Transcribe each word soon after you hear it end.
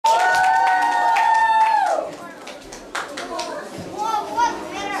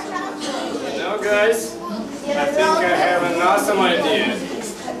some idea.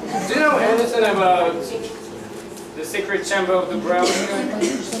 Do you know anything about the secret chamber of the Braushka?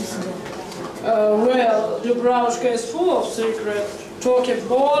 Well, the Braushka is full of secrets. Talking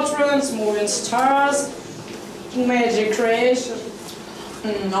portraits, moving stars, magic creation.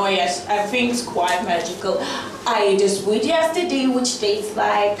 Oh yes, I think it's quite magical. I ate a sweet yesterday which tastes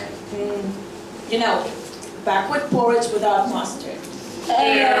like, you know, backward porridge without mustard.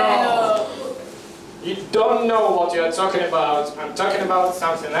 Yeah. You don't know what you're talking about. I'm talking about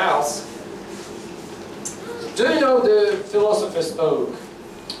something else. Do you know the philosopher's oak?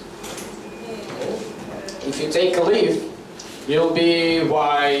 If you take a leaf, you'll be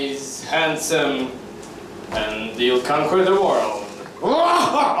wise, handsome, and you'll conquer the world.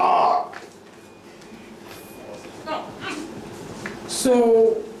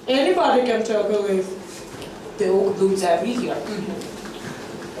 So, anybody can take a leaf. The oak blooms every year.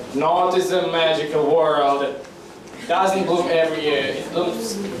 Not is a magical world. It doesn't bloom every year. It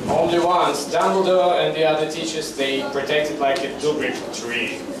blooms only once. Dumbledore and the other teachers, they protect it like a dubrik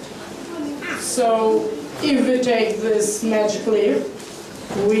tree. So, if we take this magic leaf,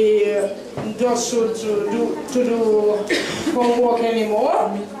 we don't should do homework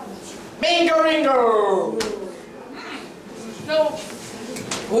anymore. Bingo, bingo! No,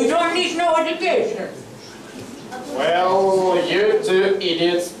 we don't need no education. Well, you two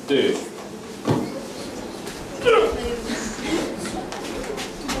idiots do.